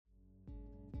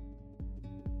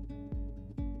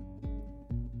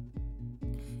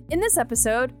In this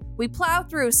episode, we plow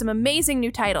through some amazing new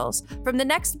titles, from the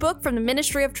next book from the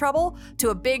Ministry of Trouble to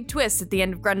a big twist at the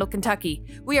end of Grundle, Kentucky.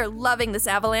 We are loving this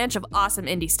avalanche of awesome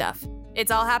indie stuff. It's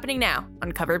all happening now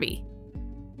on Cover B.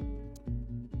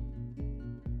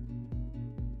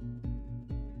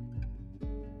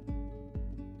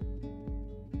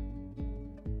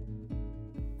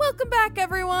 Welcome back,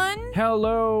 everyone.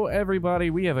 Hello, everybody.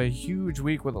 We have a huge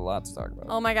week with a lot to talk about.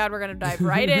 Oh my God, we're going to dive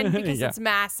right in because it's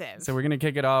massive. So we're going to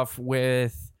kick it off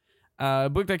with a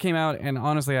book that came out, and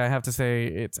honestly, I have to say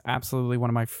it's absolutely one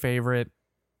of my favorite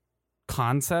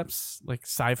concepts, like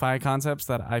sci-fi concepts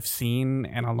that I've seen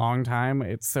in a long time.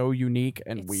 It's so unique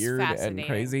and weird and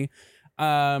crazy.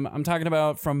 I'm talking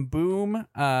about From Boom.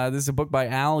 This is a book by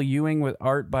Al Ewing with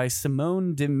art by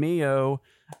Simone Di Meo.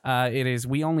 It is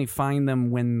We Only Find Them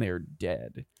When They're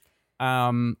Dead. The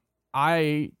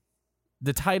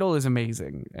title is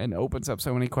amazing and opens up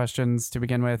so many questions to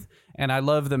begin with. And I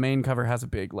love the main cover has a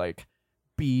big like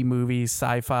B-movie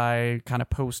sci-fi kind of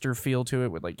poster feel to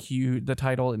it with like the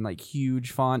title in like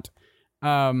huge font.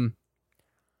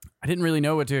 I didn't really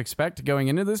know what to expect going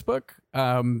into this book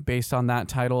based on that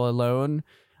title alone.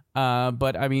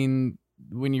 But I mean,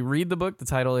 when you read the book, the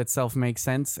title itself makes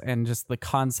sense and just the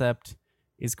concept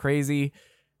is crazy.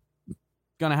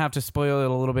 Gonna have to spoil it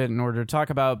a little bit in order to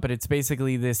talk about, but it's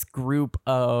basically this group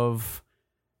of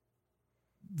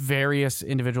various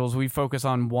individuals. We focus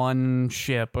on one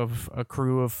ship of a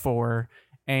crew of 4,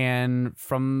 and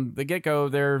from the get-go,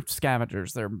 they're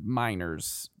scavengers, they're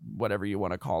miners, whatever you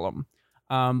want to call them.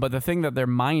 But the thing that they're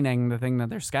mining, the thing that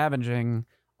they're scavenging,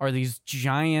 are these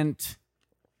giant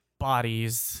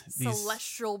bodies,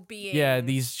 celestial beings. Yeah,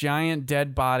 these giant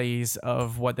dead bodies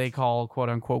of what they call quote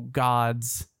unquote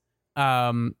gods.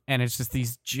 And it's just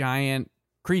these giant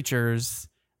creatures.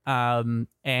 And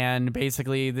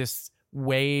basically this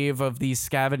wave of these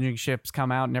scavenging ships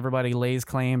come out and everybody lays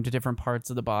claim to different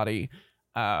parts of the body.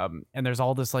 And there's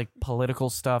all this like political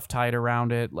stuff tied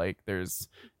around it. Like there's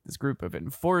this group of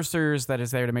enforcers that is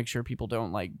there to make sure people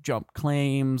don't like jump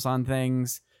claims on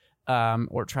things.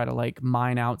 Or try to like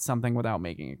mine out something without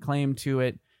making a claim to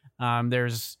it.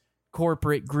 There's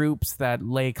corporate groups that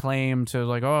lay claim to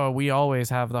like, oh, we always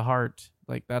have the heart.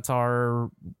 Like that's our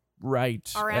right.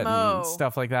 Our and MO.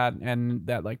 Stuff like that. And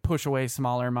that like push away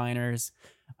smaller miners.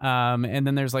 And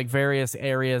then there's like various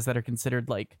areas that are considered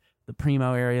like the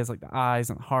primo areas, like the eyes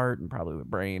and the heart and probably the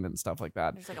brain and stuff like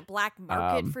that. There's like a black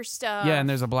market for stuff. Yeah, and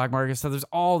there's a black market. So there's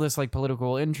all this like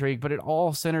political intrigue, but it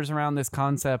all centers around this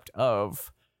concept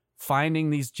of finding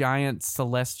these giant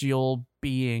celestial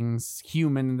beings,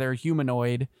 they're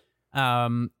humanoid,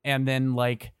 and then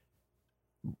like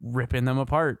ripping them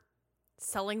apart,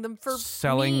 selling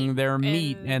their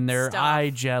meat and their stuff. eye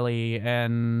jelly,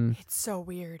 and it's so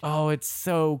weird. Oh, it's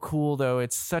so cool though.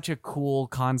 It's such a cool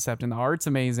concept, and the art's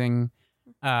amazing.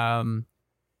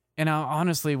 And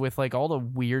honestly, with like all the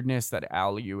weirdness that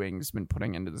Al Ewing's been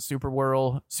putting into the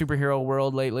superhero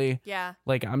world lately, yeah,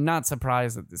 like I'm not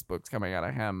surprised that this book's coming out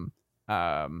of him,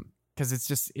 because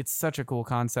it's such a cool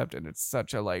concept and it's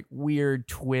such a like weird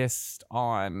twist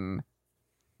on,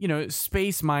 you know,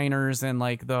 space miners and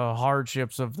like the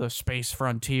hardships of the space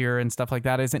frontier and stuff like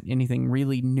that. Isn't anything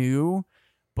really new,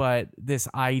 but this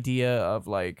idea of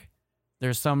like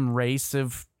there's some race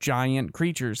of giant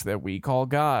creatures that we call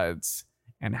gods.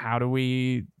 And how do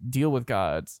we deal with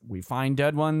gods? We find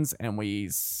dead ones and we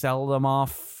sell them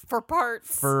off for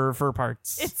parts. For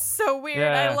parts. It's so weird.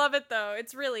 Yeah. I love it though.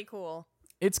 It's really cool.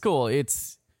 It's cool.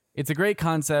 It's a great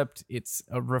concept. It's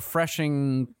a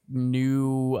refreshing,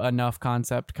 new enough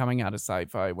concept coming out of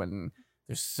sci-fi when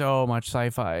there's so much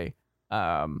sci-fi.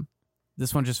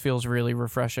 This one just feels really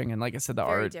refreshing. And like I said, the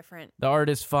very different. The art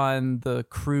is fun. The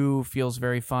crew feels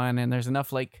very fun, and there's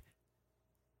enough like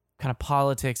kind of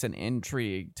politics and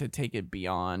intrigue to take it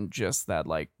beyond just that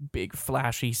like big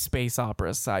flashy space opera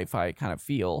sci-fi kind of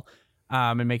feel,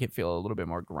 and make it feel a little bit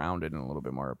more grounded and a little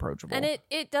bit more approachable. And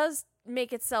it does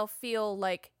make itself feel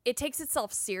like it takes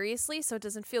itself seriously, so it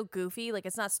doesn't feel goofy, like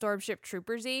it's not Starship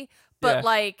Troopers-y, but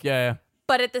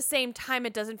but at the same time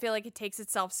it doesn't feel like it takes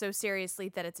itself so seriously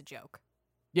that it's a joke.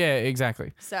 Yeah,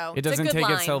 exactly. So it doesn't take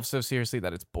itself so seriously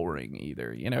that it's boring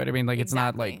either. You know what I mean? Like it's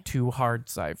not like too hard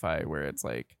sci-fi where it's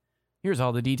like, here's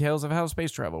all the details of how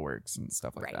space travel works and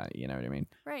stuff like that. You know what I mean?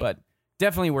 Right. But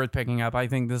definitely worth picking up. I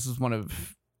think this is one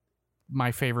of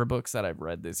my favorite books that I've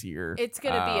read this year. It's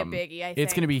going to be a biggie, I think.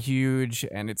 It's going to be huge,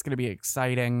 and it's going to be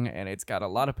exciting, and it's got a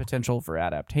lot of potential for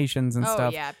adaptations and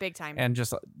stuff. Oh, yeah, big time. And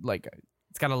just, like,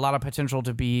 it's got a lot of potential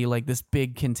to be, like, this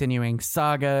big continuing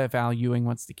saga if Al Ewing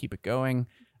wants to keep it going.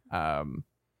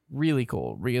 Really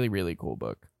cool. Really, really cool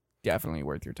book. Definitely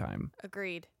worth your time.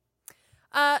 Agreed.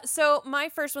 So my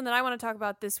first one that I want to talk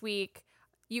about this week,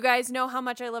 you guys know how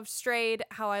much I love Strayed,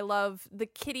 how I love the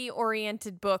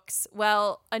kitty-oriented books.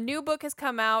 Well, a new book has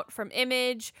come out from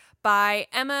Image by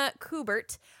Emma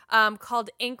Kubert called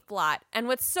Inkblot. And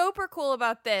what's super cool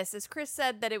about this is Chris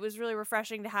said that it was really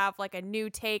refreshing to have like a new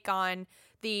take on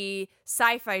the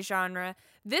sci-fi genre.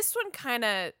 This one kind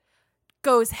of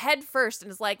goes head first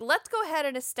and is like, let's go ahead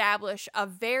and establish a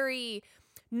very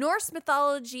Norse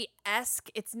mythology-esque.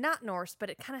 It's not Norse, but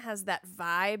it kind of has that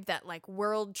vibe, that like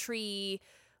world tree,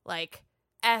 like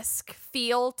esque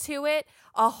feel to it.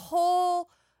 A whole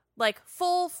like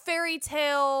full fairy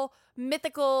tale,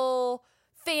 mythical,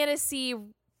 fantasy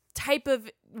type of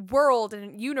world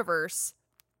and universe.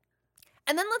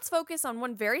 And then let's focus on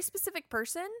one very specific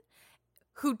person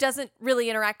who doesn't really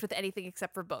interact with anything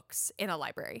except for books in a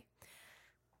library.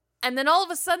 And then all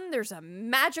of a sudden there's a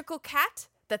magical cat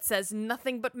that says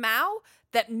nothing but Mao,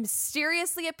 that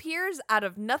mysteriously appears out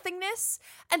of nothingness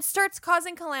and starts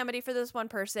causing calamity for this one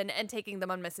person and taking them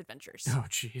on misadventures. Oh,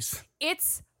 jeez.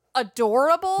 It's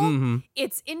adorable. Mm-hmm.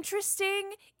 It's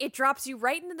interesting. It drops you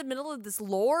right into the middle of this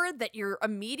lore that you're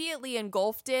immediately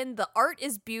engulfed in. The art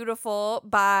is beautiful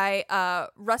by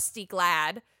Rusty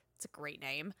Glad. It's a great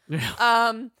name.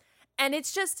 Yeah. And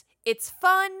it's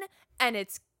fun and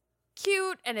it's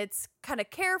cute and it's kind of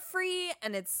carefree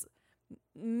and it's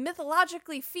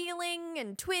mythologically feeling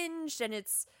and twinged, and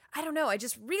it's, I don't know, I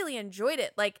just really enjoyed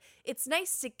it. Like, it's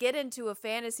nice to get into a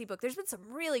fantasy book. There's been some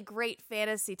really great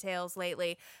fantasy tales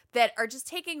lately that are just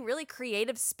taking really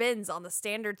creative spins on the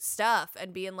standard stuff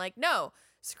and being like, no,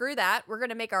 screw that, we're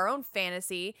gonna make our own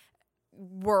fantasy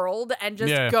world and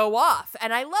just go off.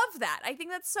 And I love that. I think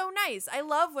that's so nice. I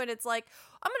love when it's like,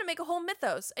 I'm gonna make a whole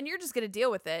mythos and you're just gonna deal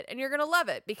with it and you're gonna love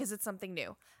it because it's something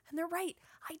new. And they're right.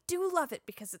 I do love it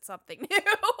because it's something new.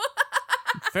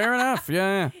 Fair enough.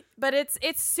 Yeah. But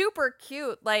it's super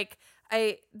cute. Like,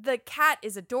 the cat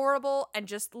is adorable and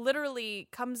just literally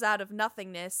comes out of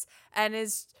nothingness and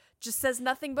just says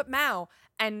nothing but Mao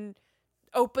and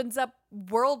opens up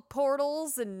world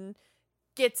portals and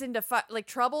gets into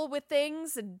trouble with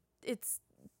things, and it's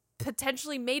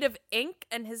potentially made of ink,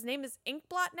 and his name is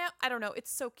Inkblot now. I don't know.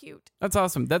 It's so cute. That's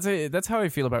awesome. That's how I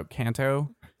feel about Kanto.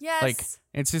 Yes. Like,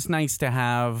 it's just nice to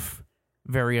have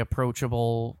very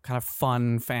approachable, kind of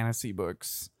fun fantasy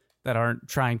books that aren't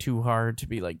trying too hard to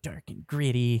be like dark and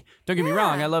gritty. Don't get me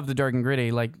wrong, I love the dark and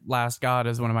gritty. Like, Last God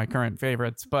is one of my current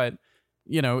favorites, but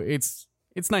you know, it's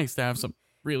nice to have some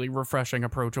really refreshing,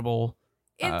 approachable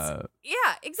exactly.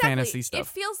 fantasy stuff. It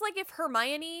feels like if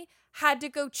Hermione had to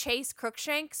go chase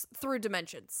Crookshanks through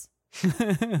dimensions.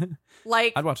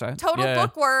 Like, I'd watch that. Total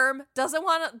bookworm, doesn't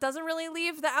really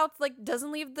leave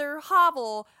doesn't leave their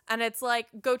hovel, and it's like,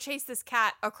 go chase this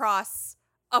cat across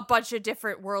a bunch of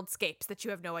different worldscapes that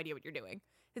you have no idea what you're doing.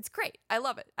 It's great. I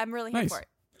love it. I'm really here for it.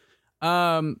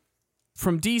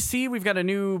 From DC, we've got a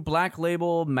new Black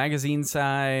Label magazine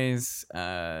size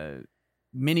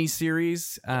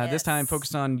mini-series, this time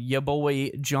focused on ya boy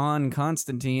John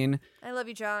Constantine. I love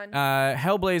you, John.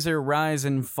 Hellblazer Rise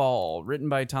and Fall, written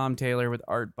by Tom Taylor with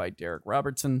art by Derek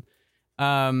Robertson.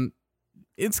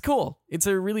 It's cool. It's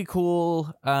a really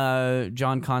cool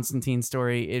John Constantine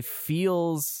story. It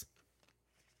feels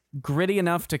gritty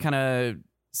enough to kind of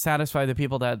satisfy the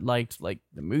people that liked like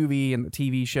the movie and the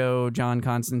TV show John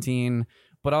Constantine,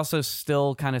 but also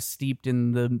still kind of steeped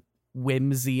in the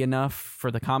whimsy enough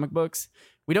for the comic books.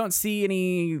 We don't see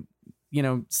any,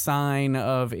 sign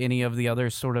of any of the other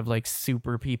sort of like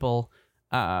super people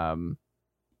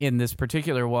in this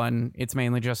particular one. It's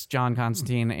mainly just John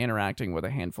Constantine interacting with a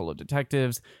handful of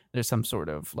detectives. There's some sort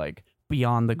of like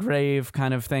beyond the grave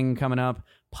kind of thing coming up,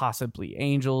 possibly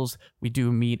angels. We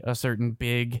do meet a certain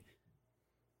big,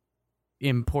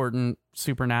 important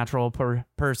supernatural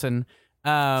person.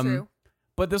 True.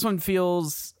 But this one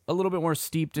feels a little bit more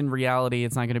steeped in reality.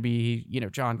 It's not going to be,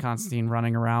 John Constantine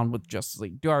running around with Justice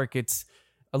League Dark. It's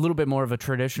a little bit more of a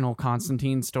traditional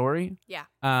Constantine story. Yeah.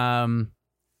 And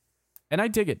I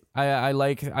dig it. I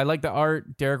like the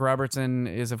art. Derek Robertson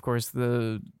is, of course,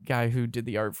 the guy who did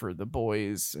the art for The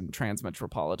Boys and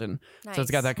Transmetropolitan. Nice. So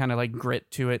it's got that kind of like grit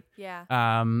to it. Yeah.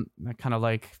 That kind of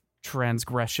like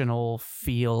transgressional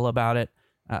feel about it.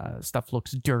 Stuff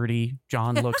looks dirty.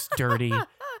 John looks dirty.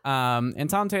 And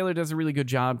Tom Taylor does a really good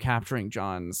job capturing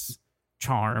John's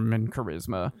charm and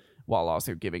charisma while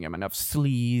also giving him enough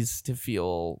sleaze to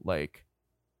feel like,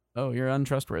 oh, you're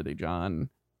untrustworthy, John.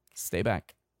 Stay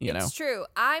back. It's true.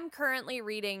 I'm currently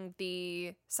reading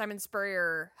the Simon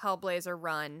Spurrier Hellblazer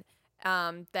run,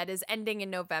 that is ending in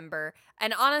November.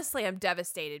 And honestly, I'm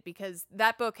devastated because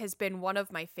that book has been one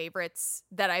of my favorites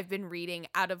that I've been reading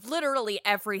out of literally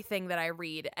everything that I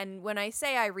read. And when I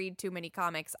say I read too many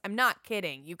comics, I'm not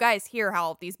kidding. You guys hear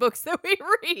all of these books that we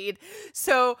read.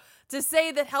 So to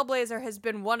say that Hellblazer has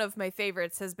been one of my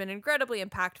favorites has been incredibly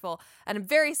impactful. And I'm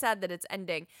very sad that it's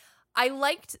ending. I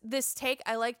liked this take.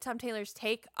 I liked Tom Taylor's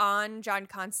take on John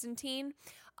Constantine.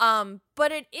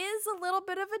 But it is a little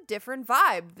bit of a different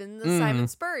vibe than the Simon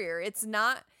Spurrier. It's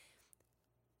not.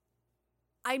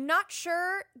 I'm not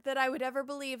sure that I would ever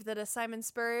believe that a Simon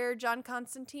Spurrier John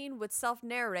Constantine would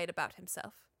self-narrate about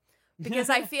himself, because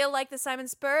I feel like the Simon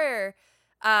Spurrier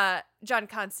John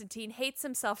Constantine hates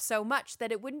himself so much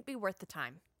that it wouldn't be worth the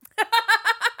time.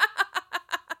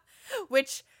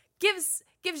 Which gives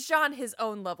John his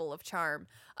own level of charm.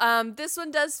 This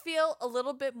one does feel a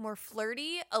little bit more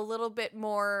flirty, a little bit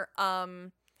more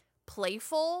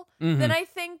playful than I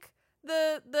think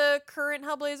the current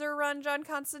Hellblazer run John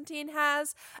Constantine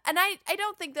has. And I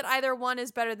don't think that either one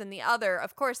is better than the other.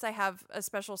 Of course, I have a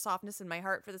special softness in my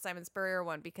heart for the Simon Spurrier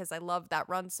one because I love that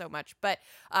run so much. But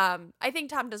I think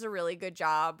Tom does a really good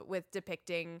job with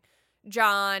depicting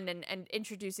John and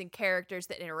introducing characters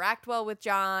that interact well with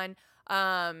John.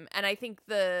 And I think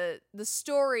the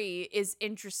story is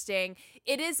interesting.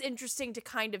 It is interesting to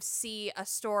kind of see a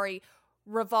story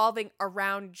revolving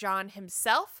around John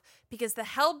himself, because the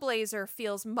Hellblazer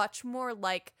feels much more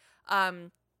like,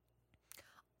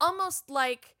 almost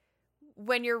like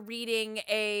when you're reading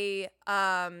a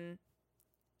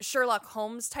Sherlock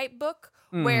Holmes type book,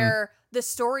 where the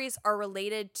stories are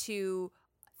related to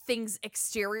things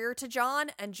exterior to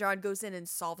John, and John goes in and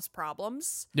solves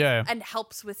problems and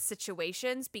helps with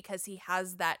situations because he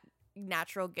has that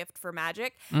natural gift for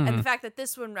magic. And the fact that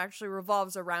this one actually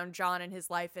revolves around John and his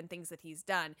life and things that he's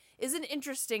done is an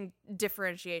interesting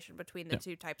differentiation between the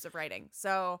two types of writing.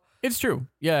 So it's true.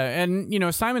 Yeah.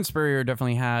 And, Simon Spurrier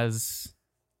definitely has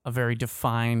a very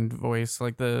defined voice.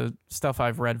 Like the stuff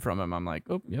I've read from him, I'm like,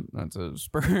 oh, yep, that's a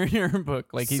Spurrier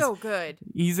book. Like he's so good.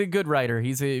 He's a good writer.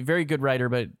 He's a very good writer,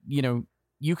 but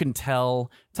you can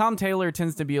tell Tom Taylor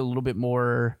tends to be a little bit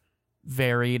more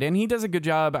varied, and he does a good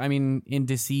job. I mean, in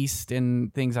Deceased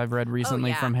and things I've read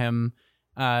recently from him,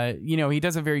 he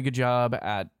does a very good job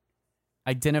at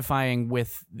identifying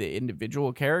with the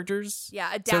individual characters.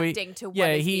 Yeah, adapting to what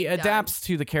is he being adapts done.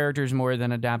 to the characters more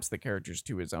than adapts the characters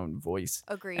to his own voice.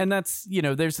 Agreed. And that's,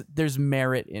 there's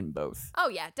merit in both. Oh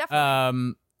yeah,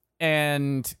 definitely.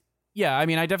 And yeah, I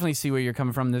mean, I definitely see where you're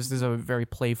coming from. This is a very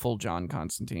playful John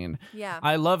Constantine. Yeah.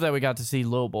 I love that we got to see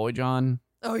Little Boy John.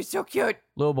 Oh, he's so cute.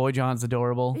 Little Boy John's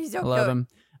adorable. He's so I love cute.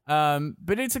 him.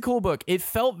 But it's a cool book. It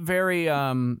felt very,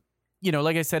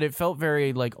 like I said, it felt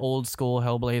very like old school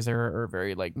Hellblazer, or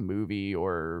very like movie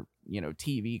or,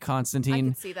 TV I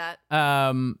Constantine. can see that.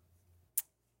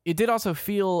 It did also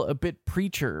feel a bit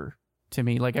Preacher to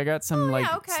me. Like I got some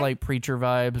slight Preacher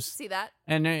vibes. See that.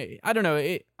 And I don't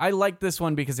know. I like this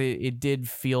one because it did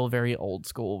feel very old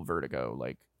school Vertigo,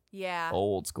 like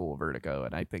old school Vertigo.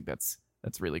 And I think that's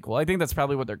really cool. I think that's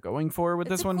probably what they're going for with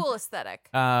this one. It's a cool aesthetic.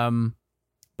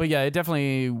 But yeah, it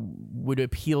definitely would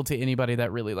appeal to anybody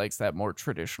that really likes that more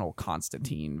traditional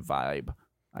Constantine vibe.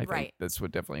 I think this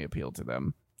would definitely appeal to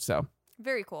them. So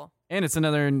very cool. And it's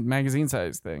another magazine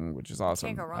size thing, which is awesome.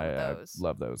 Can't go wrong with those. I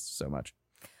love those so much.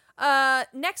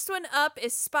 Next one up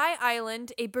is Spy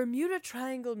Island, a Bermuda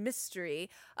Triangle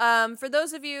mystery. For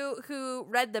those of you who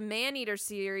read the Maneater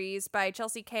series by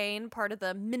Chelsea Kane, part of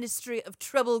the Ministry of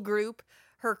Trouble group,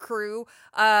 her crew,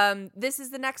 this is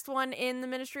the next one in the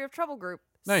Ministry of Trouble group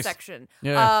section.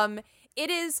 Yeah.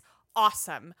 It is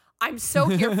awesome. I'm so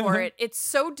here for it. It's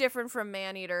so different from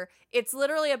Maneater. It's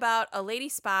literally about a lady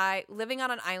spy living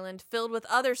on an island filled with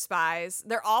other spies.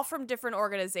 They're all from different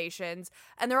organizations,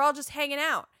 and they're all just hanging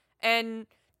out and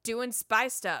doing spy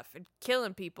stuff and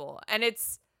killing people. And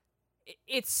it's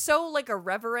so like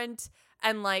irreverent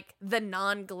and like the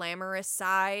non-glamorous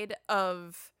side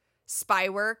of spy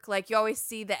work. Like you always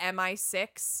see the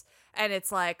MI6 and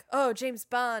it's like, oh, James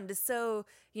Bond is so,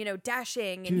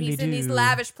 dashing and he's in these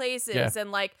lavish places.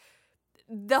 And like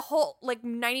the whole, like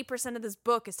 90% of this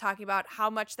book is talking about how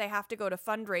much they have to go to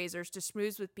fundraisers to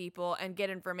schmooze with people and get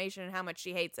information and how much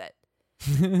she hates it.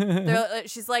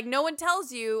 She's like, no one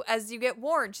tells you as you get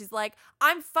warned. She's like,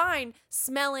 I'm fine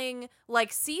smelling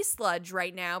like sea sludge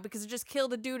right now because I just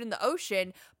killed a dude in the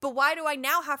ocean, but why do I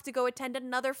now have to go attend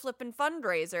another flippin'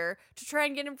 fundraiser to try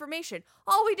and get information?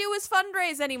 All we do is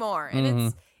fundraise anymore.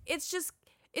 And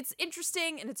it's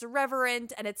interesting and it's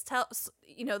irreverent and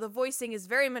the voicing is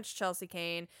very much Chelsea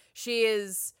Kane. She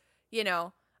is,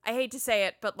 I hate to say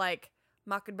it, but like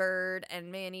Mockingbird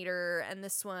and Maneater and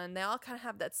this one, they all kind of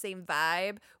have that same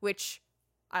vibe, which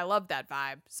I love that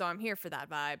vibe. So I'm here for that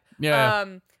vibe. Yeah.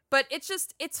 But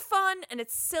it's fun and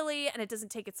it's silly and it doesn't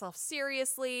take itself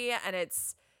seriously. And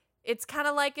it's kind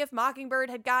of like if Mockingbird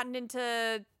had gotten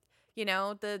into,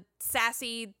 the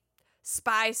sassy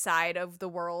spy side of the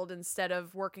world instead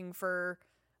of working for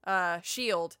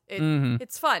S.H.I.E.L.D.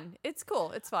 It's fun. It's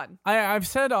cool. It's fun. I've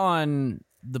said on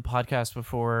the podcast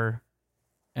before,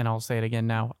 and I'll say it again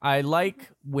now, I like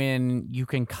when you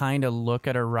can kind of look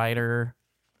at a writer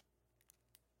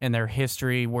and their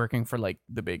history working for like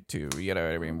the big two, you know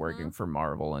what I mean, working for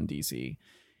Marvel and DC.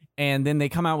 And then they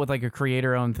come out with like a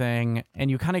creator-owned thing, and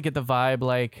you kind of get the vibe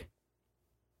like,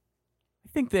 I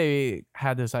think they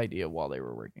had this idea while they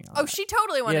were working on it. She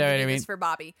totally wanted to do this for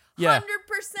Bobby. 100%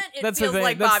 it feels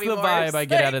like Bobby Morse. That's the vibe I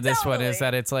get out of this one, is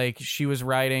that it's like she was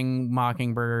writing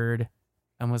Mockingbird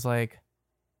and was like,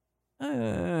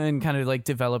 and kind of like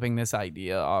developing this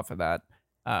idea off of that.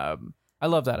 I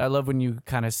love that. I love when you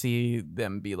kind of see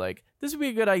them be like, this would be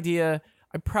a good idea.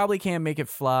 I probably can't make it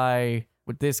fly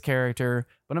with this character,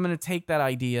 but I'm going to take that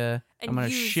idea and I'm going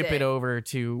to ship it over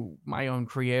to my own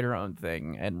creator-owned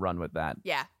thing and run with that.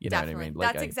 Yeah, you know definitely. what I mean?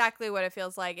 Like that's exactly what it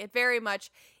feels like. It very much,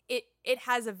 it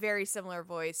has a very similar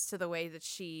voice to the way that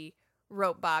she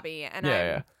wrote Bobby. And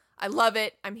I love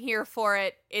it. I'm here for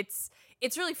it. It's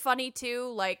really funny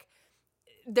too. Like,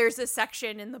 there's a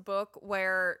section in the book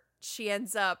where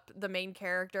the main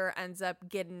character ends up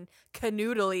getting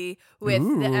canoodly with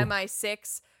the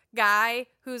MI6 guy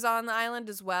who's on the island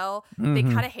as well. They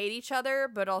kind of hate each other,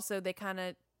 but also they kind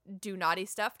of do naughty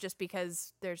stuff just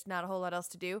because there's not a whole lot else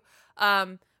to do.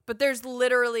 But there's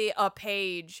literally a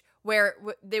page where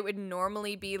they would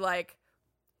normally be like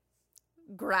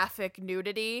graphic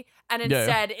nudity, and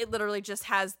instead it literally just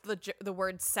has the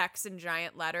word sex in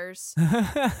giant letters.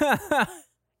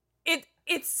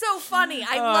 It's so funny.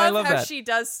 I love how she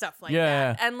does stuff like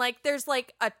that. And like there's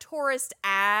like a tourist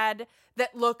ad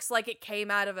that looks like it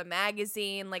came out of a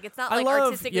magazine. Like it's not like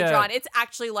artistically drawn. It's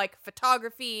actually like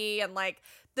photography and like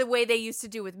the way they used to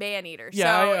do with Maneater.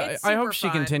 Yeah, so I hope she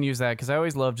continues that, because I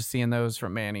always loved seeing those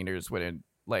from Maneaters when it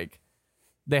like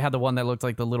they had the one that looked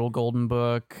like the Little Golden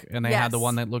Book, and they had the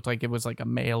one that looked like it was like a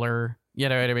mailer. You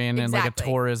know what I mean? And like a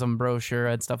tourism brochure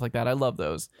and stuff like that. I love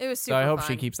those. It was super So I hope fun.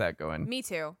 she keeps that going. Me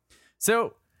too.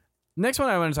 So, next one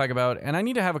I want to talk about, and I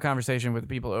need to have a conversation with the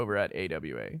people over at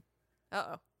AWA.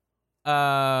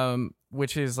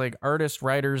 Which is like artists,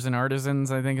 writers, and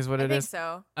artisans, I think is what it is. I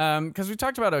think so. Because we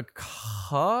talked about a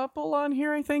couple on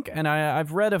here, I think, and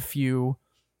I've read a few,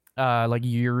 like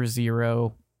Year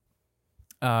Zero,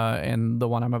 and the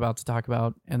one I'm about to talk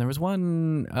about. And there was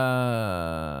one,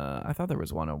 I thought there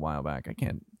was one a while back. I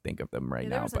can't think of them right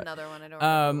now. There was another one. I don't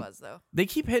remember what it was, though. They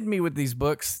keep hitting me with these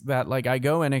books that like I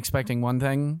go in expecting one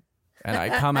thing and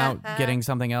I come out getting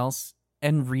something else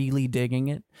and really digging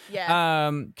it.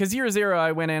 Yeah. Because Year Zero,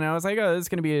 I went in and I was like, oh, it's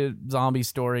going to be a zombie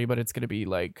story, but it's going to be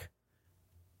like,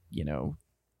 you know,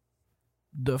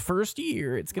 the first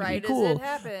year. It's going to be cool.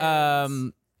 As it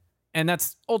happens. And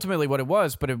that's ultimately what it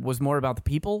was, but it was more about the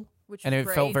people. And it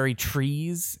felt very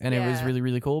trees, and it was really,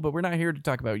 really cool. But we're not here to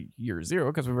talk about Year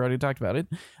Zero because we've already talked about it.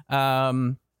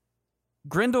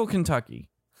 Grindle, Kentucky.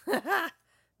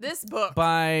 This book.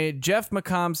 By Jeff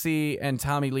McComsey and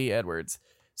Tommy Lee Edwards.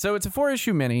 So it's a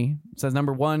 4-issue mini. It says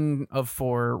number 1 of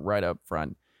 4 right up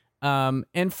front.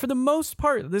 And for the most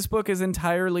part, this book is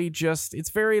entirely just,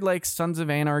 it's very like Sons of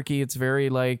Anarchy. It's very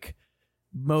like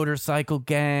motorcycle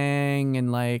gang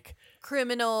and like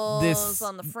criminals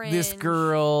on the fringe. This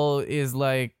girl is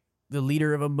like the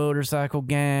leader of a motorcycle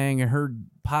gang, and her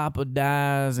papa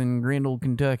dies in Grindle,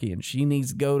 Kentucky, and she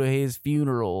needs to go to his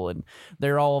funeral, and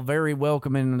they're all very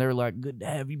welcoming, and they're like, good to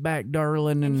have you back,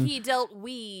 darling. And he dealt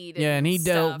weed. And he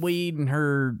stuff. dealt weed, and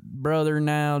her brother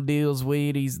now deals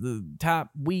weed. He's the top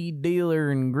weed dealer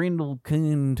in Grindle,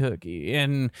 Kentucky,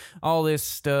 and all this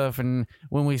stuff. And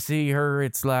when we see her,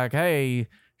 it's like, hey,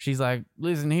 she's like,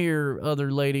 listen here,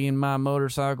 other lady in my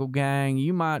motorcycle gang,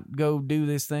 you might go do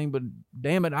this thing, but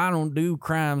damn it, I don't do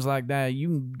crimes like that. You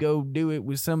can go do it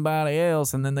with somebody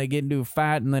else. And then they get into a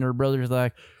fight, and then her brother's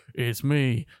like, it's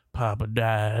me, Papa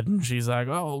died. And she's like,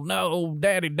 oh no,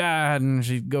 Daddy died. And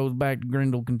she goes back to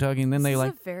Grindle, Kentucky, and then this they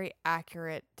is a very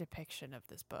accurate depiction of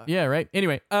this book. Yeah, right.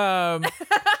 Anyway, and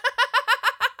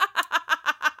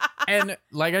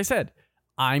like I said,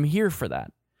 I'm here for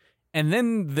that. And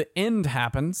then the end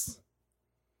happens.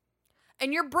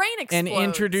 And your brain explodes. And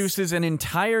introduces an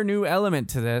entire new element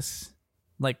to this.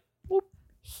 Like, whoop,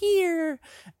 here.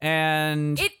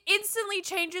 And it instantly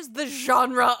changes the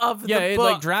genre of the book. It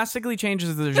like drastically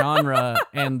changes the genre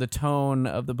and the tone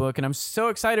of the book. And I'm so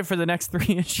excited for the next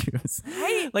 3 issues.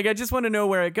 Right? Like, I just want to know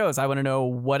where it goes. I want to know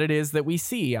what it is that we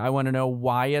see. I want to know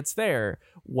why it's there.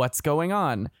 What's going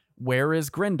on? Where is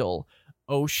Grendel?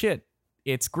 Oh shit,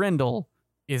 it's Grendel.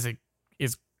 Is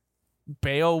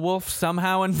Beowulf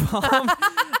somehow involved?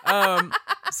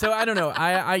 So I don't know.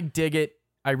 I dig it.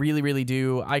 I really, really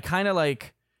do. I kind of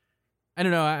like, I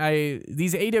don't know.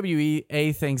 These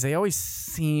AWA things, they always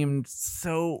seemed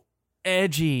so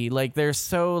edgy. Like, they're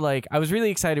so like, I was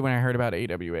really excited when I heard about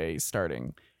AWA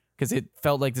starting, because it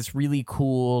felt like this really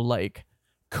cool, like,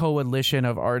 coalition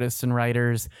of artists and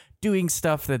writers doing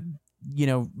stuff that, you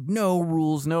know, no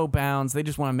rules, no bounds. They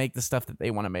just want to make the stuff that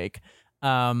they want to make.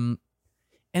 And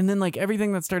then, like,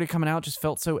 everything that started coming out just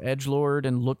felt so edgelord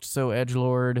and looked so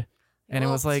edgelord. And it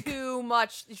was like too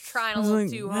much, trying a little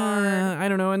too hard. I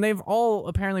don't know. And they've all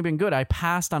apparently been good. I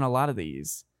passed on a lot of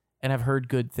these and have heard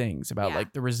good things about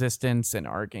like the Resistance and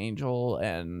Archangel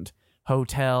and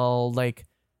Hotel. Like,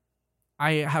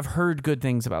 I have heard good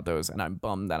things about those, and I'm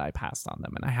bummed that I passed on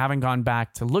them. And I haven't gone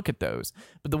back to look at those.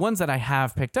 But the ones that I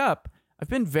have picked up, I've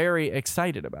been very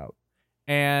excited about.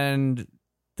 And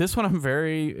this one I'm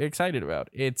very excited about.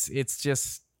 It's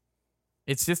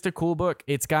just a cool book.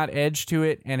 It's got edge to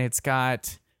it, and it's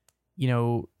got, you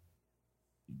know,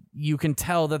 you can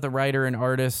tell that the writer and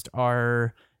artist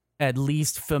are at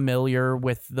least familiar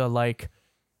with the, like,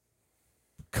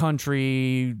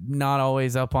 country, not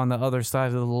always up on the other side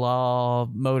of the law,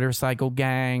 motorcycle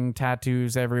gang,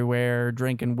 tattoos everywhere,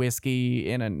 drinking whiskey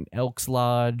in an Elks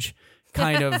Lodge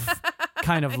kind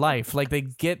of life. Like, they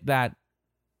get that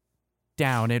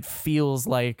down. It feels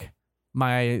like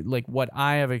what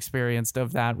I have experienced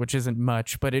of that, which isn't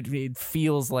much, but it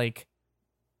feels like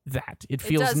that. It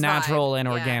feels natural and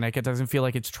organic. It doesn't feel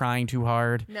like it's trying too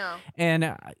hard. No.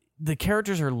 And the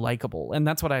characters are likable, and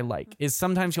that's what I like. Is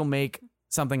sometimes you'll make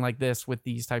something like this with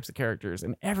these types of characters,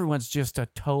 and everyone's just a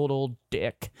total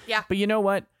dick. Yeah. But you know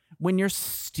what? When you're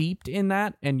steeped in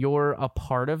that and you're a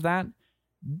part of that,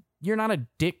 you're not a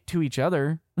dick to each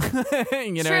other.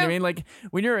 You know what I mean? Like,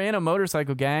 when you're in a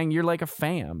motorcycle gang, you're like a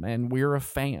fam, and we're a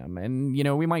fam. And, you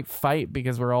know, we might fight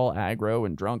because we're all aggro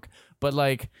and drunk, but,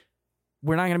 like,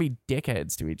 we're not going to be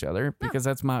dickheads to each other, because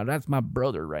that's my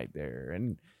brother right there.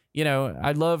 And, you know,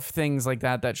 I love things like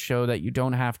that show that you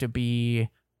don't have to be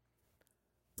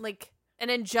like an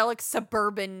angelic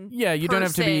suburban you don't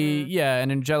have to be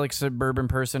an angelic suburban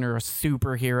person or a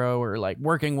superhero or, like,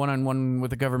 working one-on-one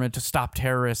with the government to stop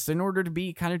terrorists in order to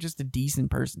be kind of just a decent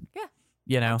person. Yeah.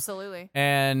 You know? Absolutely.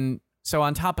 And so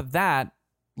on top of that,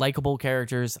 likable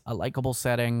characters, a likable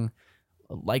setting,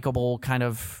 a likable kind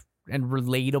of and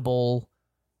relatable,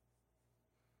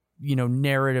 you know,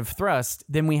 narrative thrust,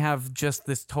 then we have just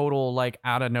this total, like,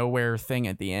 out of nowhere thing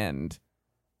at the end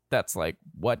that's like,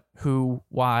 what, who,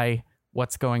 why,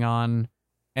 what's going on,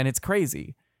 and it's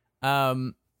crazy.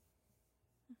 I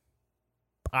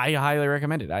highly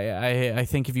recommend it. I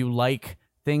think if you like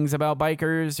things about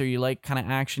bikers, or you like kind of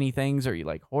actiony things, or you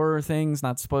like horror things,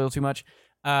 not to spoil too much,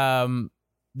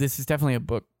 this is definitely a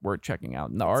book worth checking out.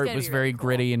 And the art was very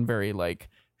gritty and very, like,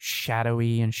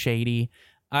 shadowy and shady.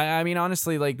 I mean,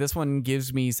 honestly, like, this one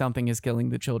gives me Something Is Killing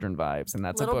the Children vibes, and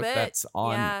that's a book that's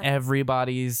on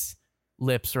everybody's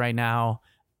lips right now,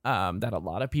 that a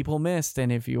lot of people missed.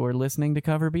 And if you were listening to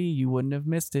Cover B, you wouldn't have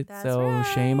missed it. That's so right.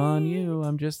 Shame on you.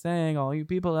 I'm just saying, all you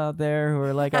people out there who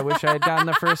are like, I wish I had gotten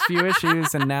the first few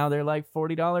issues, and now they're like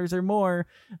 $40 or more.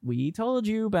 We told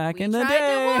you back in the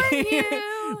day.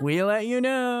 We let you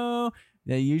know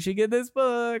that you should get this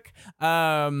book.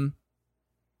 You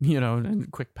know,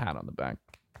 quick pat on the back.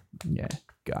 Yeah,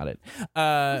 got it.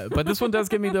 But this one does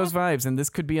give me those vibes, and this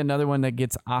could be another one that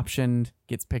gets optioned,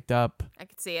 gets picked up. I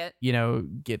could see it. You know,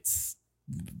 gets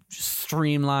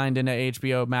streamlined into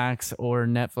HBO Max or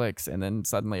Netflix, and then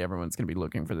suddenly everyone's going to be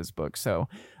looking for this book. So,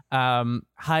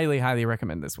 highly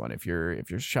recommend this one. If your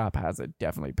shop has it,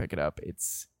 definitely pick it up.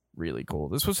 It's really cool.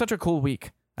 This was such a cool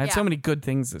week. I had so many good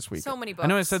things this week. So many books. I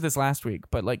know I said this last week,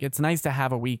 but, like, it's nice to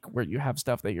have a week where you have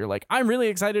stuff that you're like, I'm really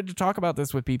excited to talk about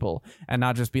this with people, and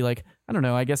not just be like, I don't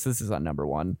know, I guess this is on number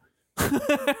 1.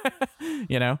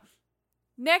 You know?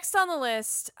 Next on the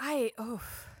list,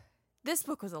 this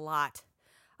book was a lot.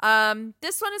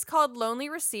 This one is called Lonely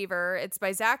Receiver. It's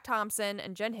by Zach Thompson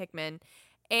and Jen Hickman,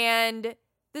 and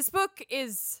this book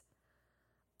is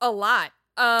a lot.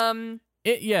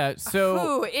 It's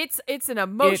an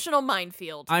emotional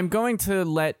minefield. I'm going to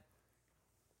let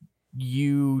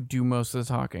you do most of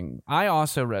the talking. I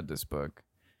also read this book.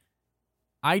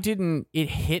 It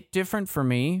hit different for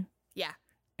me. Yeah.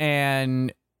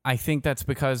 And I think that's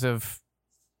because of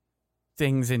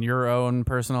things in your own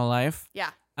personal life.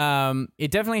 Yeah.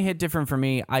 It definitely hit different for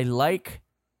me. I like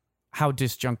how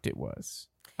disjunct it was.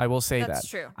 I will say That's that.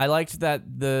 true. I liked that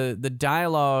the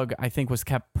dialogue, I think, was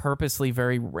kept purposely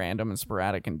very random and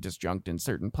sporadic and disjunct in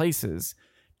certain places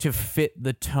to fit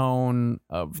the tone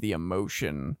of the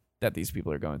emotion that these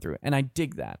people are going through. And I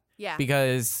dig that. Yeah.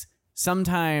 Because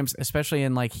sometimes, especially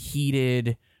in like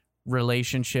heated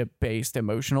relationship-based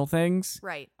emotional things,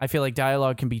 Right. I feel like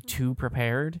dialogue can be too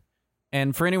prepared.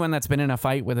 And for anyone that's been in a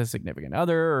fight with a significant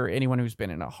other, or anyone who's been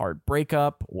in a hard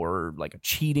breakup or like a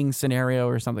cheating scenario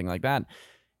or something like that,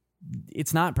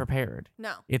 it's not prepared.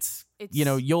 No. It's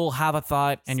you'll have a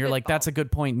thought and you're like, spitball. that's a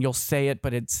good point, and you'll say it,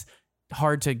 but it's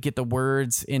hard to get the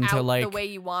words into Out like the way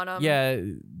you want them. yeah,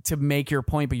 to make your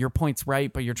point, but your point's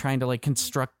right, but you're trying to like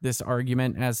construct this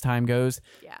argument as time goes.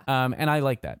 Yeah. And I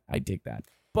like that. I dig that.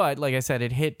 But like I said,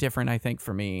 it hit different, I think,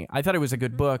 for me. I thought it was a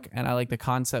good book, and I like the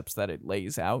concepts that it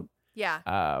lays out. Yeah.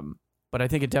 But I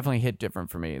think it definitely hit different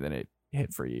for me than it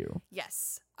hit for you.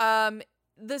 Yes. The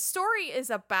story is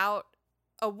about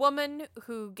a woman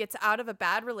who gets out of a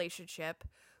bad relationship,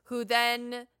 who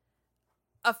then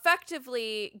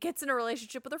effectively gets in a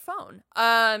relationship with her phone.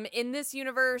 In this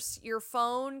universe, your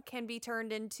phone can be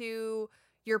turned into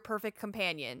your perfect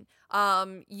companion.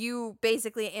 You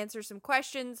basically answer some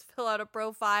questions, fill out a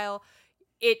profile.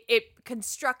 It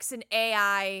constructs an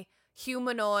AI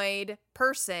humanoid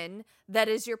person that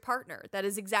is your partner. That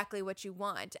is exactly what you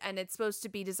want. And it's supposed to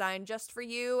be designed just for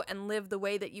you and live the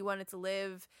way that you want it to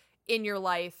live in your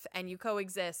life, and you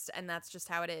coexist, and that's just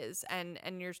how it is. And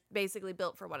you're basically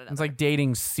built for one another. It's like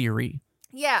dating Siri.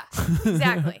 Yeah,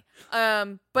 exactly.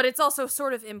 But it's also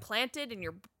sort of implanted in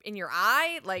your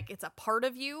eye, like it's a part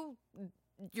of you.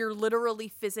 You're literally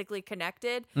physically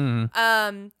connected.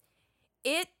 Mm-hmm.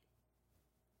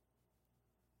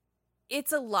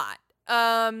 It's a lot.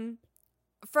 From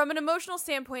an emotional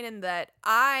standpoint, in that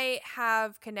I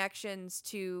have connections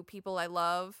to people I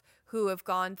love who have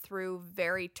gone through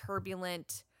very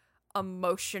turbulent,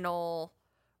 emotional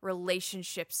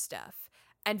relationship stuff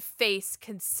and face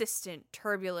consistent,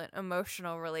 turbulent,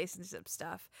 emotional relationship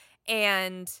stuff.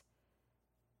 And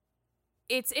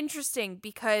it's interesting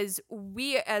because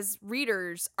we as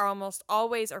readers are almost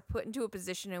always are put into a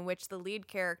position in which the lead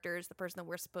character is the person that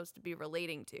we're supposed to be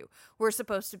relating to. We're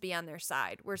supposed to be on their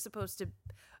side. We're supposed to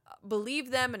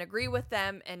believe them and agree with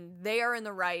them, and they are in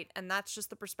the right, and that's just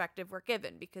the perspective we're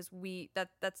given because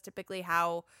that's typically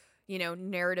how,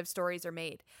 narrative stories are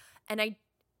made. And I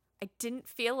didn't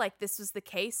feel like this was the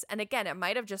case. And again, it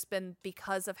might have just been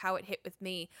because of how it hit with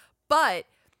me. But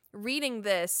reading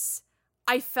this,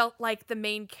 I felt like the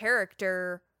main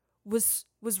character was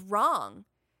wrong.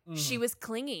 Mm. She was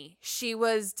clingy. She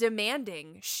was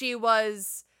demanding. She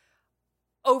was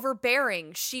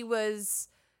overbearing. She was,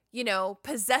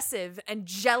 possessive and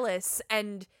jealous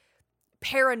and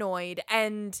paranoid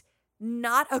and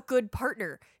not a good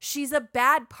partner. She's a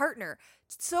bad partner.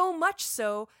 So much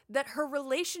so that her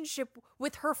relationship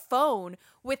with her phone,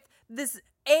 with this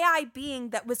AI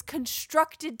being that was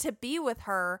constructed to be with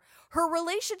her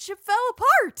relationship fell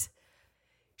apart.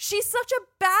 She's such a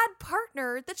bad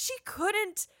partner that she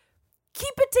couldn't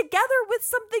keep it together with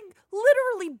something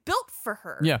literally built for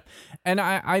her. Yeah. And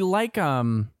I like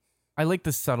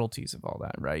the subtleties of all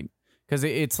that, right? Because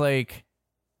it's like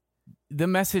the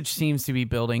message seems to be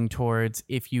building towards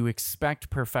if you expect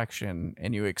perfection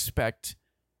and if you expect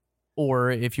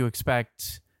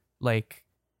like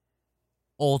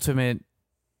ultimate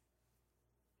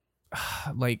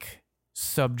like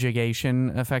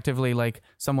subjugation, effectively, like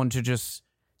someone to just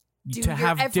to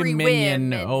have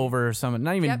dominion over someone,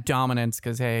 not even dominance,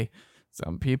 because hey,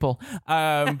 some people,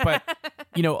 but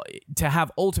to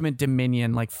have ultimate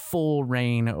dominion, like full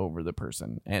reign over the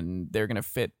person, and they're gonna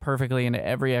fit perfectly into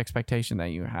every expectation that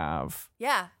you have.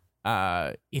 Yeah.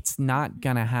 It's not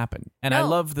gonna happen. And I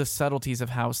love the subtleties of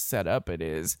how set up it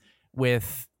is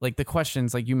with like the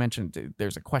questions, like you mentioned,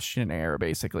 there's a questionnaire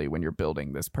basically when you're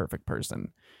building this perfect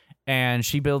person, and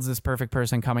she builds this perfect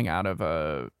person coming out of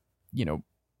a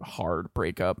hard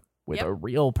breakup with a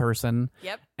real person.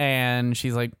 Yep. And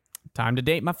she's like, time to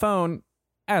date my phone,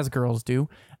 as girls do,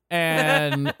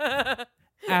 and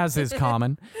as is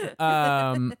common.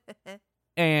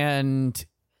 And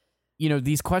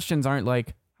these questions aren't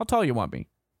like, how tall you want me?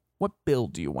 What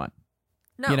build do you want?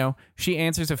 No. She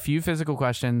answers a few physical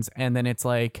questions, and then it's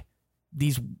like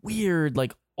these weird,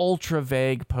 like ultra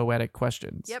vague poetic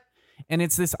questions. Yep. And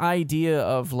it's this idea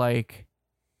of like,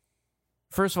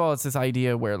 first of all, it's this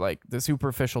idea where like the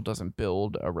superficial doesn't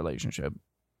build a relationship.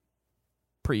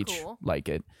 Preach. Cool. Like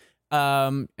it.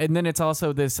 And then it's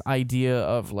also this idea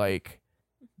of like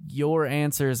your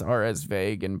answers are as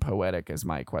vague and poetic as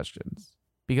my questions.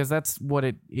 Because that's what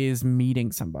it is,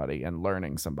 meeting somebody and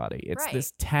learning somebody. It's Right.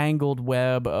 this tangled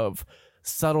web of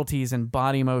subtleties and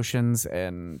body motions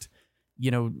and,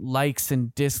 likes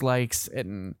and dislikes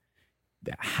and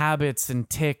habits and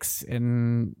tics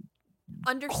and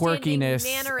Understanding quirkiness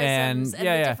mannerisms and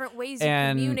the different ways you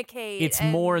and communicate. it's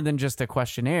more than just a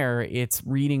questionnaire. It's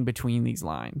reading between these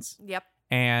lines. Yep.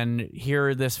 And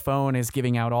here this phone is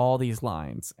giving out all these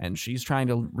lines and she's trying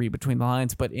to read between the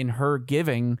lines, but in her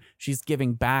giving, she's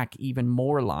giving back even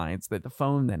more lines that the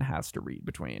phone then has to read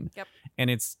between. Yep. And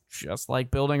it's just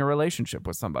like building a relationship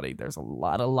with somebody. There's a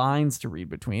lot of lines to read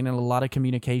between and a lot of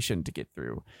communication to get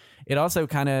through. It also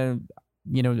kind of,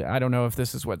 I don't know if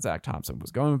this is what Zach Thompson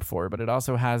was going for, but it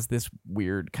also has this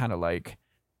weird kind of like,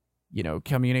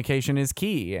 communication is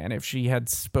key. And if she had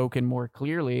spoken more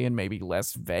clearly and maybe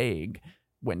less vague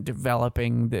when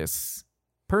developing this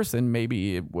person,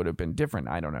 maybe it would have been different.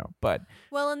 I don't know. But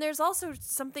well, and there's also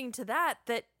something to that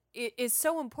is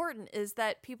so important, is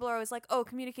that people are always like, oh,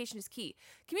 communication is key.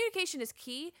 Communication is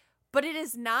key, but it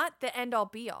is not the end all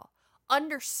be all.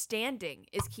 Understanding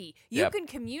is key. You Yep. can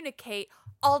communicate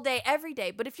all day, every day,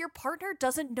 but if your partner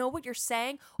doesn't know what you're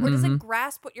saying or doesn't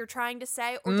grasp what you're trying to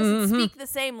say or doesn't speak the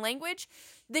same language,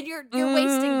 then you're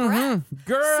wasting breath.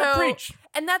 Girl, preach.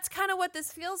 And that's kind of what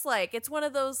this feels like. It's one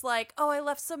of those like, oh, I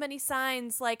left so many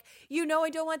signs, like, I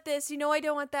don't want this, I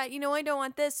don't want that, I don't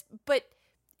want this, but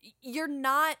you're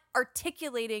not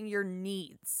articulating your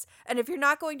needs. And if you're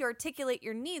not going to articulate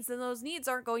your needs, then those needs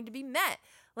aren't going to be met.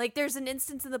 Like, there's an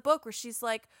instance in the book where she's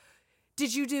like,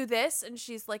 did you do this? And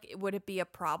she's like, would it be a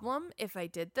problem if I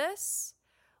did this?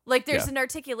 Like, there's an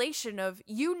articulation of,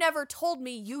 you never told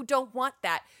me you don't want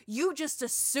that. You just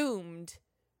assumed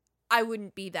I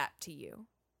wouldn't be that to you.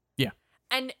 Yeah.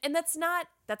 And that's not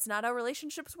how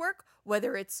relationships work,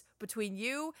 whether it's between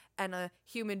you and a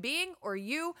human being or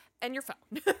you and your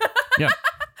phone. Yeah.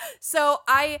 So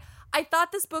I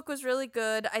thought this book was really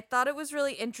good. I thought it was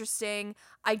really interesting.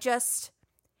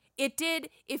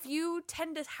 If you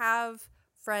tend to have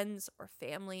friends or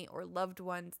family or loved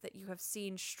ones that you have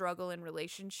seen struggle in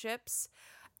relationships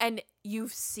and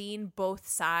you've seen both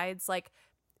sides, like,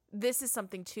 this is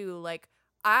something too, like,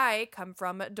 I come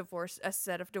from a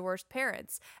set of divorced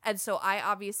parents. And so I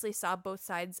obviously saw both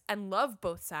sides and love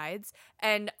both sides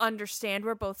and understand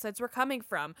where both sides were coming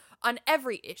from on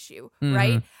every issue,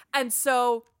 right? And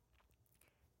so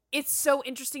it's so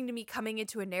interesting to me coming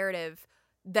into a narrative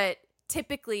that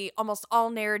typically almost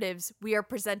all narratives we are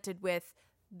presented with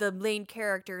the main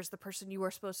characters, the person you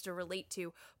are supposed to relate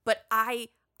to. But I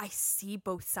see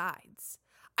both sides.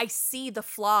 I see the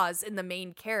flaws in the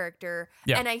main character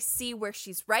and I see where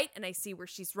she's right and I see where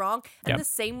she's wrong. And the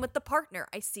same with the partner.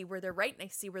 I see where they're right and I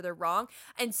see where they're wrong.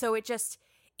 And so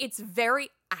it's very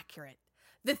accurate.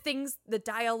 The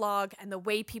dialogue and the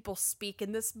way people speak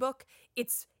in this book,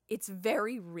 it's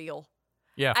very real.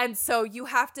 Yeah. And so you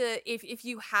have to, if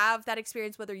you have that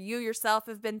experience, whether you yourself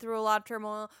have been through a lot of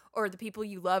turmoil or the people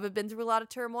you love have been through a lot of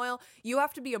turmoil, you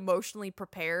have to be emotionally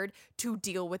prepared to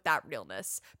deal with that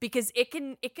realness because it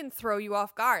can throw you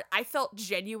off guard. I felt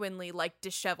genuinely like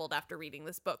disheveled after reading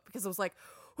this book because I was like,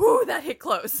 ooh, that hit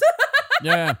close.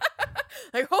 Yeah.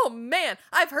 Like, oh man,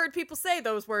 I've heard people say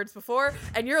those words before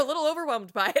and you're a little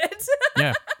overwhelmed by it.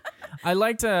 Yeah.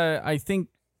 I think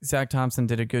Zach Thompson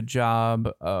did a good job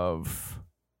of,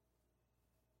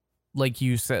 like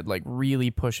you said, like really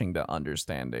pushing the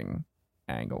understanding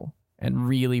angle and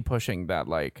really pushing that,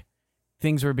 like,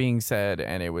 things were being said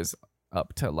and it was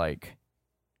up to like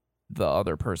the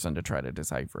other person to try to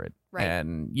decipher it. Right.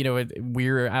 And,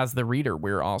 we're, as the reader,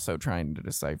 we're also trying to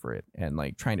decipher it and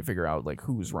like trying to figure out like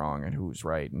who's wrong and who's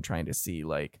right and trying to see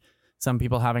like some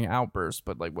people having outbursts,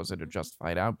 but like, was it a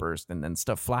justified outburst? And then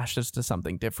stuff flashes to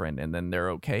something different and then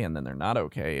they're okay and then they're not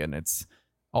okay. And it's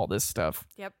all this stuff.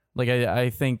 Yep. Like, I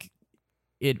think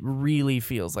it really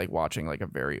feels like watching like a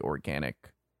very organic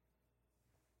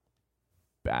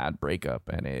bad breakup,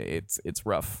 and it's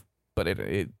rough, but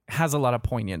it has a lot of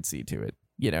poignancy to it.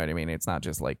 You know what I mean? It's not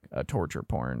just like a torture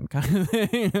porn kind of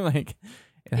thing. Like,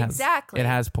 it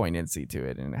has poignancy to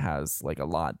it, and it has like a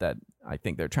lot that I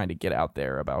think they're trying to get out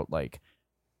there about, like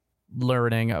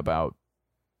learning about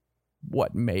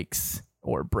what makes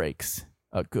or breaks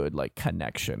a good like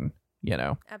connection,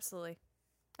 Absolutely.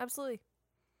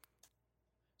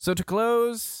 So to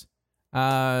close,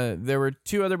 there were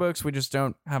two other books. We just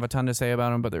don't have a ton to say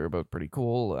about them, but they were both pretty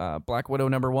cool. Black Widow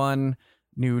 #1,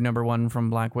 new #1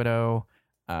 from Black Widow,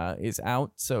 is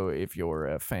out. So if you're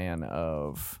a fan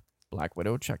of Black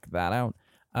Widow, check that out.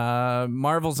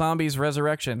 Marvel Zombies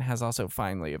Resurrection has also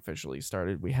finally officially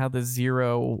started. We had the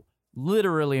 0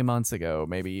 literally months ago,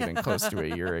 maybe even close to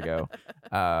a year ago.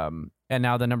 And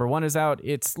now the number 1 is out.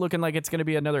 It's looking like it's going to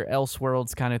be another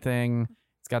Elseworlds kind of thing.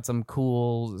 It's got some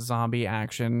cool zombie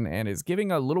action and is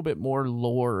giving a little bit more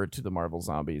lore to the Marvel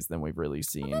zombies than we've really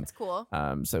seen. Oh, that's cool.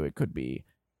 So it could be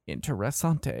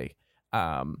interessante.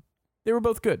 They were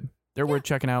both good. They're worth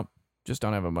checking out. Just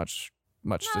don't have much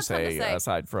to say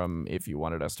aside from if you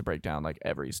wanted us to break down like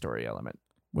every story element,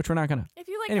 which we're not gonna. If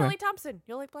you like Anyway. Kelly Thompson,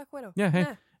 you'll like Black Widow. Yeah, hey,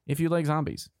 if you like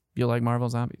zombies, you'll like Marvel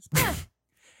zombies.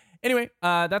 Anyway,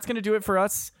 that's gonna do it for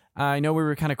us. I know we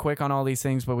were kind of quick on all these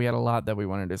things, but we had a lot that we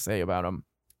wanted to say about them,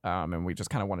 and we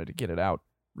just kind of wanted to get it out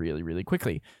really, really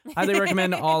quickly. Highly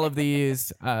recommend all of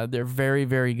these. They're very,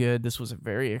 very good. This was a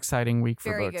very exciting week for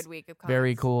Very books. good week of comics.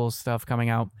 Very cool stuff coming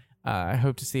out. I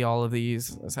hope to see all of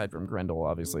these, aside from Grendel,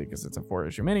 obviously, because it's a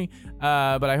 4-issue mini.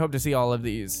 But I hope to see all of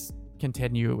these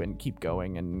continue and keep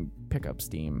going and pick up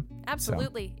steam.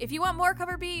 Absolutely. If you want more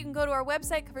Cover B, you can go to our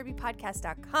website,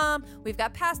 coverbpodcast.com. We've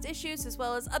got past issues as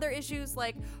well as other issues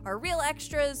like our real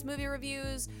extras, movie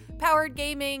reviews, powered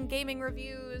gaming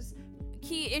reviews,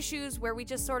 key issues where we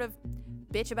just sort of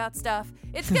bitch about stuff.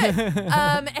 It's good.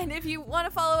 And if you want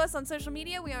to follow us on social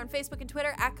media, we are on Facebook and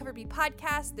Twitter at CoverB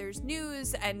Podcast. There's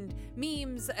news and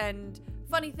memes and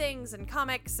funny things and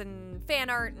comics and fan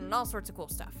art and all sorts of cool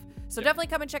stuff. So definitely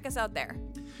come and check us out there.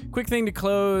 Quick thing to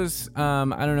close. I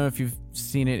don't know if you've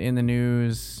seen it in the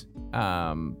news,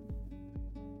 but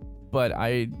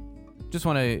I just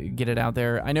want to get it out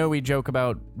there. I know we joke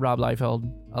about Rob Liefeld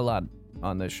a lot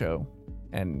on this show,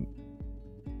 and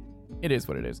it is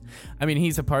what it is. I mean,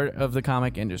 he's a part of the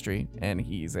comic industry, and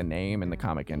he's a name in the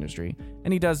comic industry,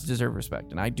 and he does deserve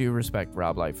respect. And I do respect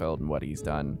Rob Liefeld and what he's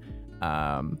done.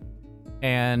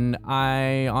 And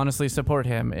I honestly support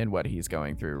him in what he's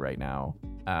going through right now.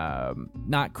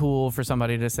 Not cool for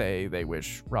somebody to say they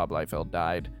wish Rob Liefeld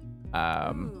died.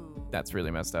 That's really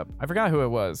messed up. I forgot who it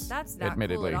was. That's not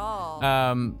admittedly. cool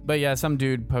at all. But yeah, some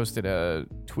dude posted a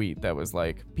tweet that was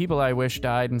like, "People I wish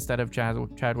died instead of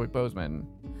Chadwick Boseman."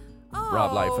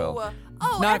 Rob Liefeld.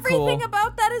 Oh, Not everything cool.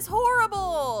 about that is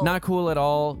horrible. Not cool at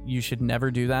all. You should never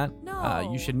do that.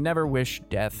 No. You should never wish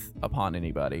death upon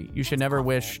anybody. You should never awful.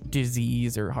 wish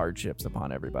disease or hardships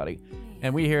upon everybody.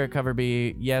 And we here at Cover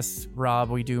B, yes, Rob,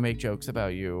 we do make jokes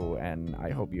about you, and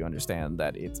I hope you understand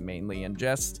that it's mainly in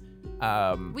jest.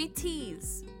 We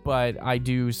tease. But I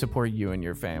do support you and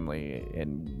your family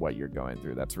in what you're going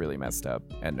through. That's really messed up,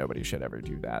 and nobody should ever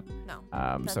do that.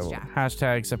 No. So Jack.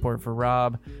 hashtag support for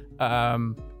Rob.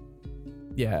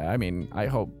 Yeah, I mean, I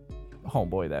hope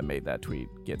homeboy that made that tweet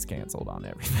gets canceled on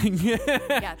everything.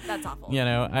 Yeah, that's awful. You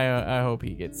know, I hope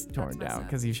he gets torn That's messed down up.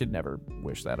 because you should never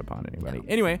wish that upon anybody. No.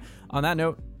 Anyway, on that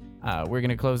note, we're going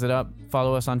to close it up.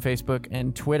 Follow us on Facebook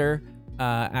and Twitter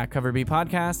at Cover B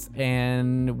Podcast,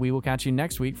 and we will catch you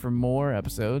next week for more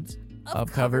episodes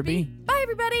of Cover B. Bye,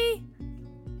 everybody.